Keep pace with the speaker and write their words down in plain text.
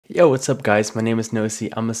Yo, what's up guys? My name is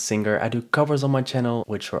Nosy. I'm a singer. I do covers on my channel,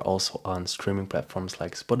 which are also on streaming platforms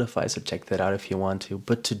like Spotify, so check that out if you want to.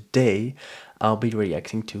 But today, I'll be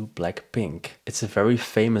reacting to Blackpink. It's a very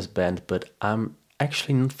famous band, but I'm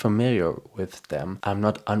actually not familiar with them. I'm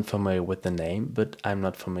not unfamiliar with the name, but I'm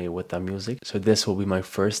not familiar with their music. So this will be my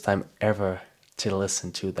first time ever to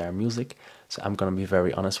listen to their music. So I'm gonna be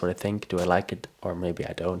very honest what I think. Do I like it or maybe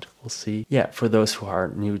I don't? We'll see. Yeah, for those who are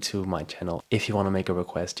new to my channel, if you want to make a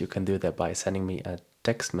request, you can do that by sending me a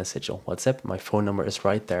text message on WhatsApp. My phone number is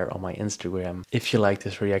right there on my Instagram. If you like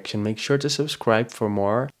this reaction, make sure to subscribe for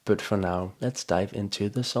more. But for now, let's dive into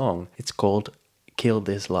the song. It's called Kill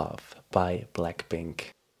This Love by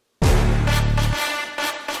Blackpink.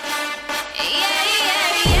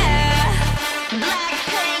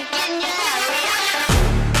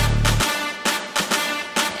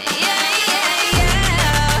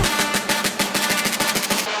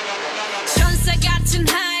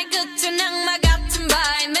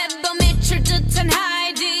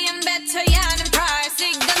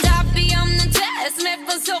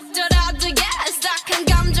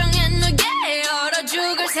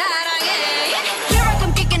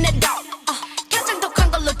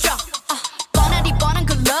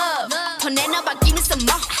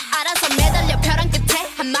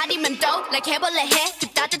 Like 해볼래 해 그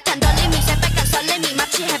따뜻한 떨림이 새빨간 설렘이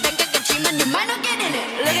마치 해변가겠지만 you might not get in it.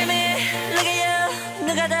 Look at me, look at you.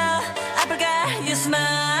 누가 더 아플까? You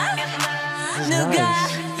smile. 누가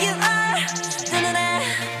you are. 두 눈에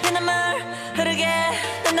피눈물 흐르게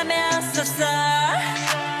된다면 so sorry.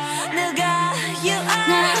 누가 you are.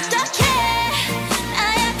 날 어떡해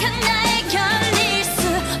나약한 나에 견딜 수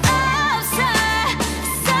없어.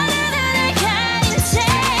 서로를 가린 채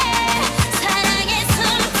사랑의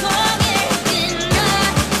숨통을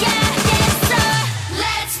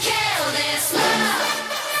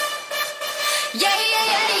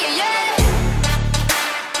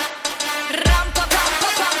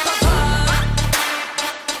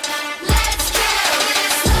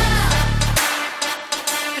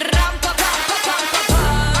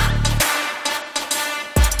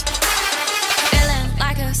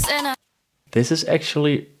This is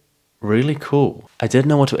actually really cool. I didn't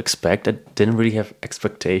know what to expect. I didn't really have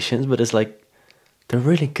expectations, but it's like, they're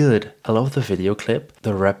really good. I love the video clip,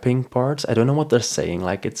 the rapping parts. I don't know what they're saying.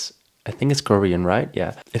 Like I think it's Korean, right?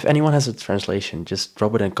 Yeah. If anyone has a translation, just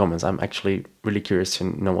drop it in comments. I'm actually really curious to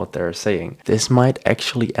know what they're saying. This might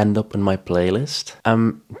actually end up in my playlist.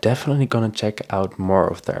 I'm definitely gonna check out more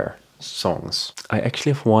of their songs. I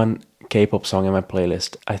actually have one K-pop song in my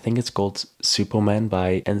playlist. I think it's called Superman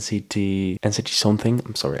by NCT something.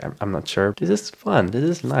 I'm sorry, I'm not sure. This is fun. This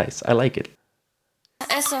is nice. I like it.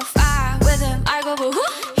 It's so far with him. I go boo.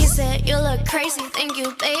 He said you look crazy. Thank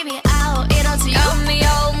you, baby. I'll eat all to you. Got me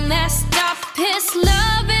all messed up. His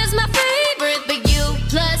love is my favorite, but you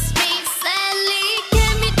plus me sadly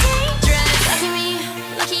can be dangerous. Lucky me,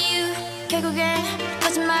 lucky you. 결국엔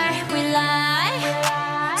거짓말 we lie.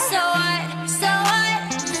 So what? So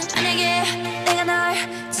what? 만약에 내가 널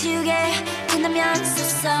지우게 된다면 so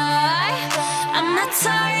sorry. I'm not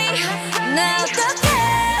sorry. 나 어떡해?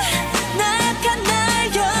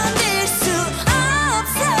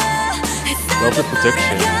 Love the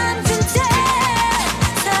production.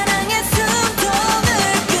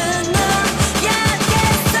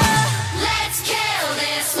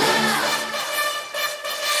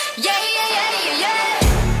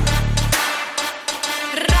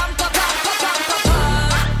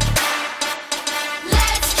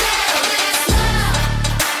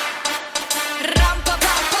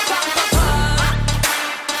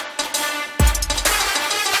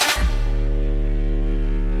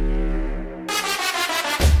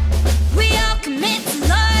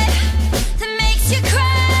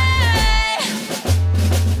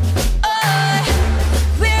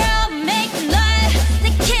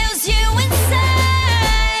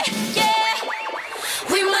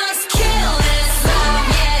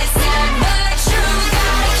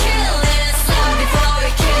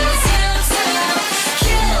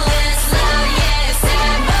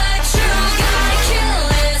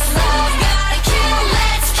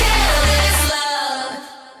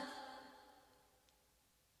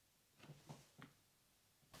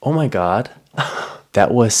 Oh my god,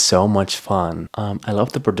 that was so much fun. I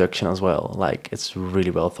love the production as well. Like, it's really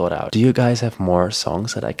well thought out. Do you guys have more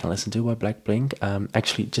songs that I can listen to by Blackpink?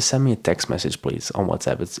 Actually, just send me a text message, please, on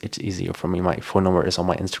WhatsApp. It's easier for me. My phone number is on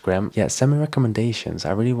my Instagram. Yeah, send me recommendations.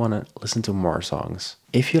 I really want to listen to more songs.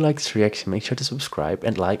 If you like this reaction, make sure to subscribe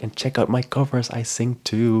and like and check out my covers. I sing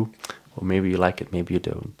too. Or maybe you like it, maybe you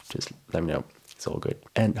don't. Just let me know. It's all good.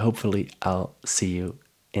 And hopefully I'll see you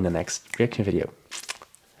in the next reaction video.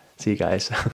 See you guys.